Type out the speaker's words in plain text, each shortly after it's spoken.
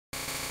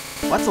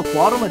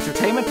Quinton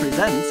Entertainment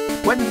presents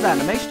Quinton's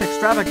Animation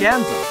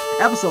Extravaganza,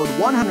 Episode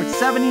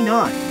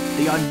 179,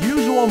 The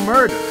Unusual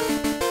Murder.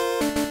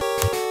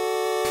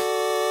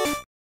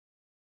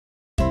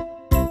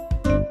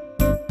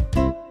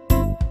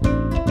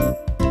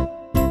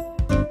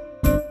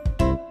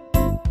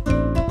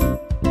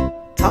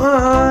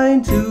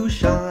 Time to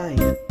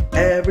shine,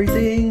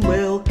 everything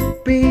will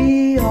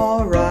be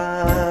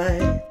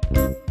alright.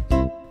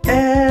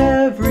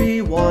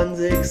 Everyone's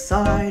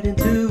excited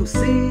to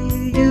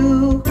see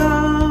you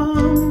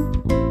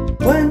come.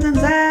 Quinton's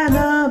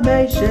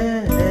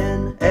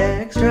Animation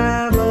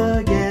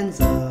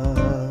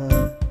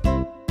Extravaganza.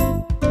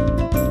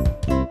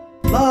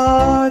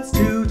 Lots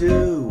to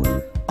do,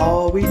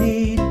 all we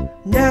need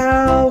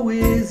now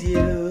is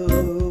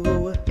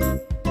you.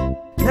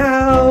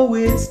 Now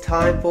it's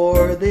time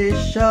for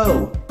this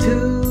show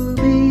to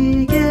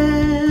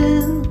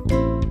begin.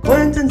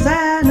 Quinton's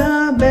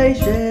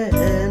Animation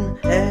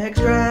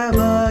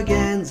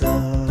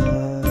Extravaganza.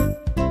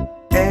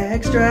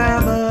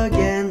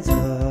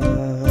 Extravaganza.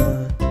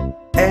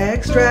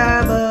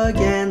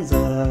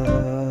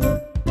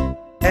 Extravaganza.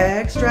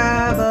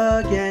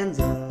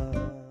 Extravaganza.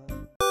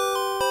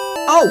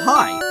 Oh,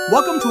 hi!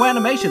 Welcome to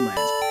Animation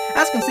Land.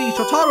 As you can see,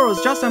 Shotaro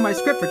has just sent my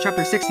script for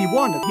Chapter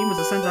 61 of Hima's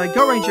Sentai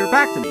Go Ranger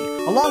back to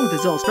me, along with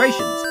his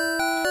illustrations.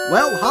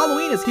 Well,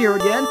 Halloween is here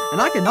again,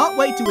 and I cannot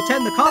wait to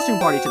attend the costume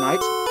party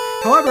tonight.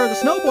 However, the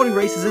snowboarding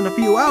race is in a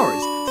few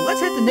hours, so let's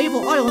head to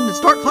Navel Island and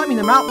start climbing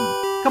the mountain.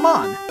 Come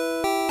on!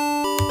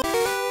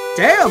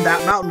 Damn,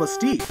 that mountain was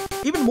steep!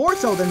 Even more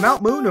so than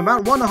Mount Moon or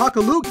Mount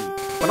Wanahakalugi,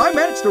 but I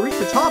managed to reach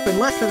the top in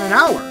less than an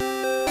hour.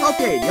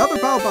 Okay, the other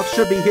Powerpuffs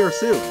should be here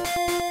soon.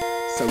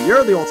 So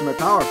you're the ultimate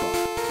Powerpuff.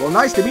 Well,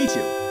 nice to meet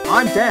you.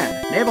 I'm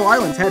Dan, Navel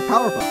Island's head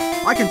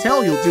Powerpuff. I can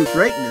tell you'll do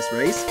great in this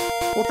race.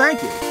 Well,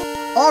 thank you.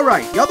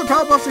 Alright, the other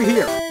Powerpuffs are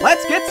here.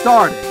 Let's get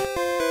started.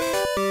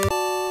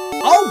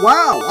 Oh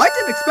wow, I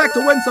didn't expect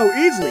to win so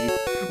easily.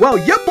 Well,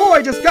 your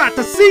boy just got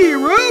the C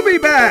Ruby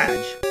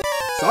badge.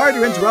 Sorry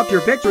to interrupt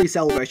your victory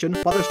celebration,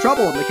 but there's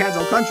trouble in the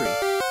Kanzo country.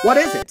 What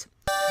is it?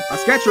 A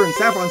sketcher in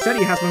Saffron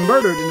City has been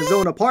murdered in his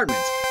own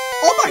apartment.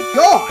 Oh my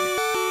god!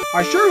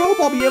 I sure hope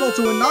I'll be able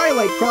to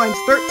annihilate crime's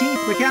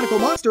 13th mechanical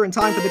monster in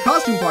time for the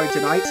costume party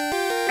tonight.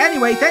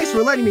 Anyway, thanks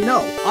for letting me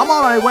know. I'm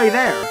on my way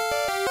there.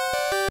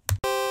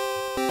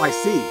 I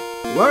see.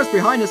 Whoever's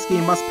behind this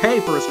scheme must pay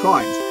for his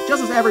crimes,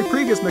 just as every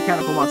previous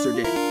mechanical monster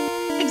did.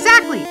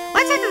 Exactly!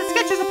 Let's head to the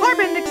sketcher's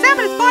apartment and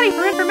examine his body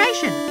for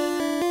information.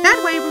 That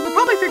way, we will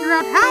probably figure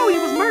out how he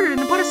was murdered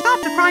and put a stop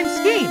to crime's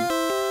scheme.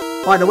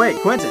 By the way,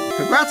 Quinton,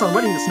 congrats on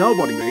winning the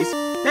snowboarding race.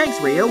 Thanks,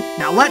 Ryu.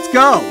 Now let's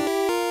go!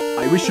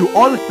 I wish you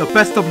all the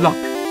best of luck.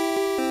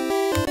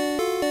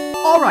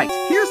 Alright,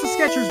 here's the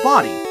sketcher's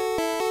body.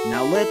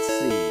 Now let's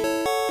see.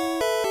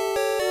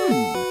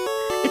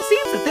 It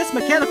seems that this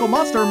mechanical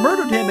monster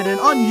murdered him in an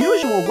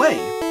unusual way.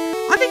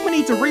 I think we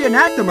need to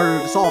reenact the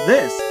murder to solve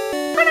this.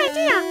 Good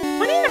idea!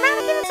 We need a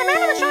mannequin and some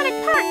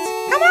animatronic parts!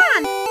 Come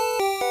on!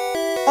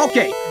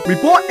 Okay, we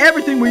bought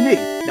everything we need.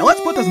 Now let's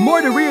put this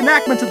murder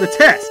reenactment to the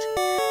test.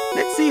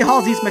 Let's see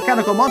how this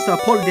mechanical monster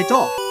pulled it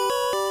off.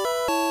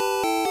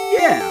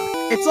 Yeah.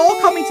 It's all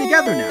coming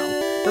together now.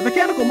 The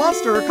mechanical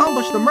monster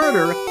accomplished the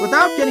murder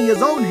without getting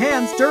his own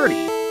hands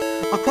dirty.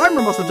 A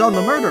crimer must have done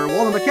the murder,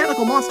 while the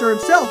mechanical monster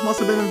himself must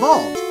have been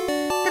involved.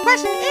 The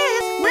question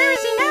is, where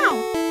is he now?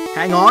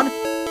 Hang on.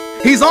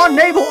 He's on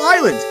Navel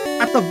Island,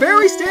 at the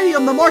very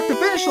stadium that marked the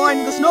finish line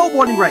of the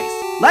snowboarding race.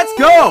 Let's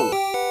go!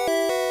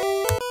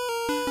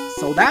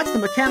 So that's the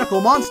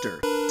mechanical monster,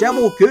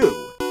 Devil Goo.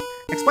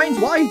 Explains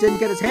why he didn't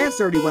get his hands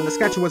dirty when the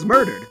sketcher was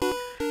murdered.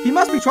 He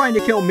must be trying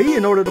to kill me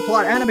in order to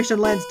plot Animation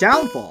Land's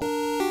downfall.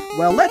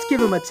 Well, let's give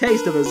him a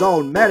taste of his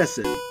own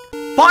medicine.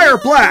 Fire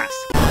blast!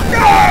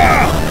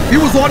 Ah! He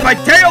was on my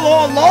tail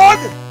all along?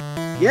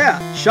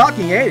 Yeah,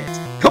 shocking, ain't it?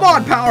 Come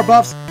on,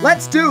 Powerpuffs,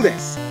 let's do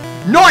this!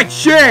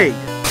 Nightshade!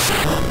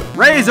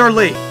 Razor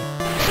Leaf!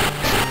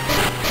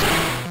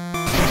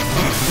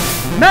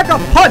 Mega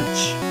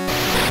Punch!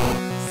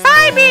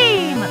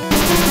 Psybeam!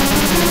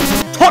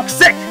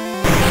 Toxic!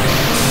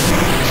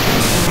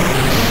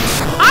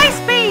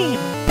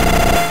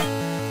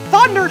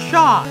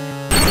 Thundershock!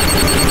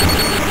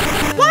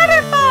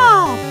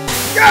 Waterfall!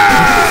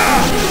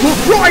 Yeah! Will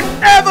crime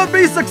ever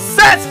be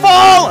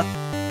successful?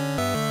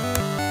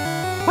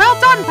 Well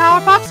done,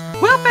 Powerpuffs!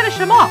 We'll finish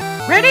him off.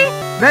 Ready?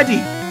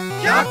 Ready!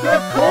 Chakra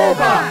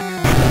Callback!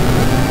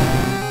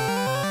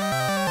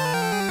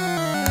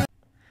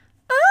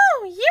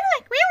 Oh, you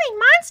look really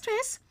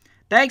monstrous!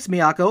 Thanks,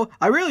 Miyako.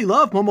 I really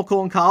love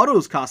Momoko and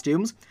Kaoru's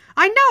costumes.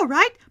 I know,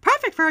 right?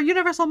 Perfect for a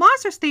Universal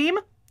Monsters theme.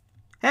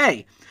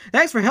 Hey,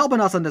 thanks for helping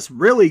us on this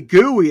really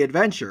gooey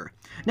adventure.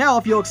 Now,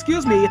 if you'll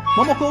excuse me,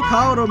 Momoko,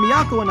 Kaoru,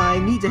 Miyako, and I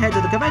need to head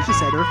to the convention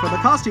center for the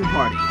costume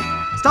party.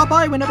 Stop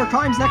by whenever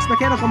Crime's next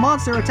mechanical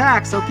monster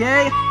attacks,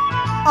 okay?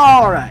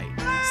 Alright,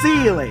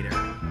 see you later.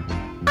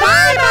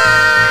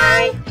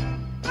 Bye-bye!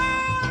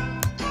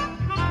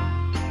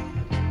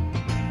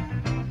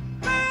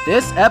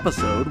 This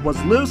episode was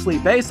loosely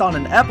based on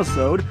an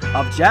episode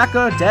of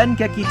Jaka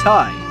Dengeki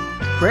Tai,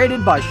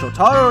 Created by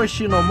Shotaro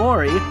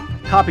Ishinomori.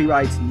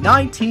 Copyright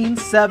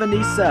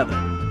 1977.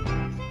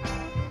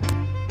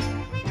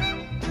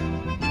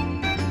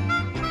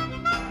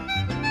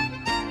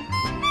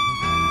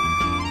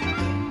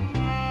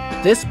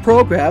 This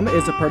program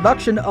is a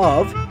production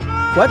of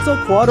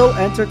Quetzalcoatl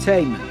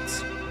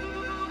Entertainment.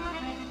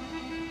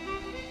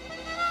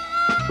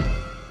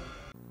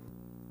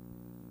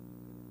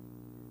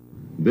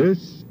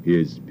 This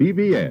is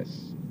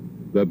PBS,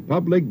 the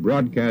Public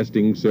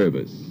Broadcasting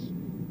Service.